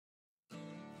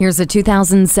Here's a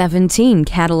 2017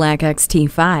 Cadillac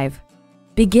XT5.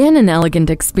 Begin an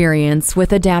elegant experience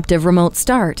with adaptive remote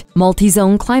start,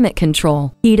 multi-zone climate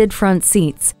control, heated front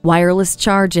seats, wireless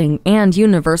charging, and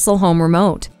universal home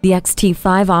remote. The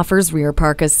XT5 offers rear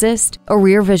park assist, a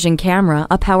rear vision camera,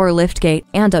 a power liftgate,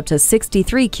 and up to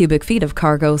 63 cubic feet of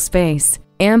cargo space.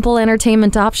 Ample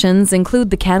entertainment options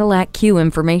include the Cadillac CUE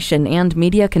information and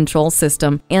media control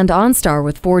system and OnStar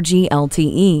with 4G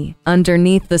LTE.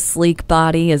 Underneath the sleek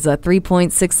body is a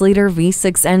 3.6-liter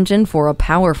V6 engine for a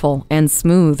powerful and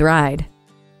smooth ride.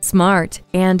 Smart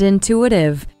and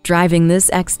intuitive, driving this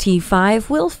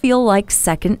XT5 will feel like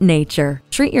second nature.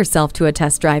 Treat yourself to a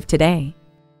test drive today.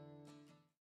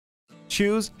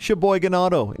 Choose Sheboygan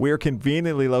Auto. We're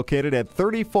conveniently located at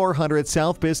 3400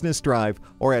 South Business Drive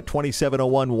or at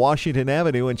 2701 Washington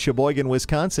Avenue in Sheboygan,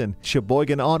 Wisconsin.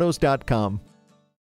 SheboyganAutos.com.